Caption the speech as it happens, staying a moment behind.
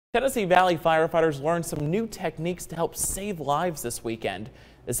Tennessee Valley firefighters learned some new techniques to help save lives this weekend.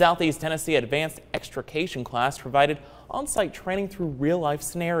 The Southeast Tennessee Advanced Extrication class provided on-site training through real-life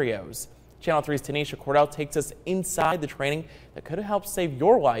scenarios. Channel 3's Tanisha Cordell takes us inside the training that could have helped save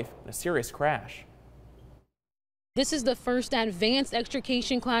your life in a serious crash. This is the first advanced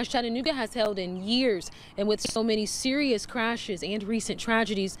extrication class Chattanooga has held in years, and with so many serious crashes and recent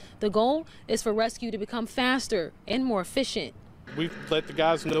tragedies, the goal is for rescue to become faster and more efficient. We've let the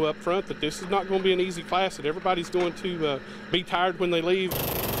guys know up front that this is not going to be an easy class, that everybody's going to be tired when they leave.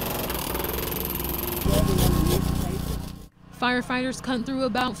 Firefighters cut through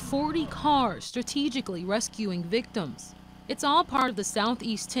about 40 cars, strategically rescuing victims. It's all part of the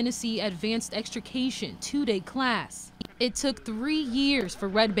Southeast Tennessee Advanced Extrication 2-day class. It took 3 years for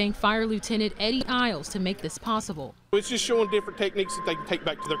Red Bank Fire Lieutenant Eddie Isles to make this possible. It's just showing different techniques that they can take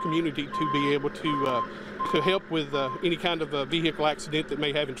back to their community to be able to help with any kind of vehicle accident that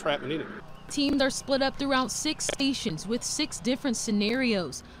may have entrapment in it. Teams are split up throughout 6 stations with 6 different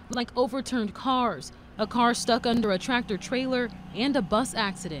scenarios, like overturned cars, a car stuck under a tractor trailer, and a bus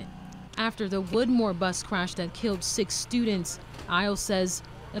accident. After the Woodmore bus crash that killed 6 students, Isles says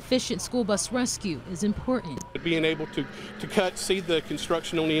efficient school bus rescue is important. Being able to cut, see the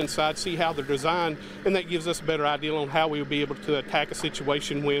construction on the inside, see how they're designed, and that gives us a better idea on how we'll be able to attack a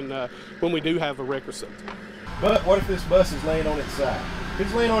situation when we do have a wreck or something. But what if this bus is laying on its side? If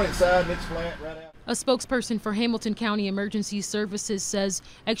it's laying on its side and it's flat right out. A spokesperson for Hamilton County Emergency Services says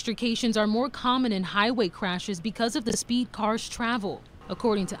extrications are more common in highway crashes because of the speed cars travel.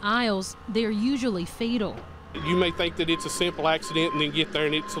 According to Isles, they are usually fatal. You may think that it's a simple accident and then get there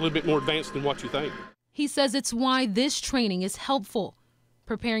and it's a little bit more advanced than what you think. He says it's why this training is helpful,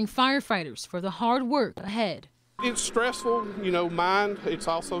 preparing firefighters for the hard work ahead. It's stressful, mind. It's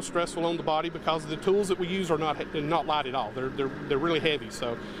also stressful on the body because the tools that we use are not light at all. They're really heavy,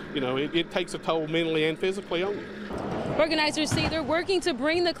 so it takes a toll mentally and physically on you. Organizers say they're working to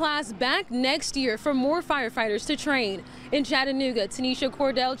bring the class back next year for more firefighters to train. In Chattanooga, Tanisha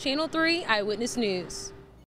Cordell, Channel 3 Eyewitness News.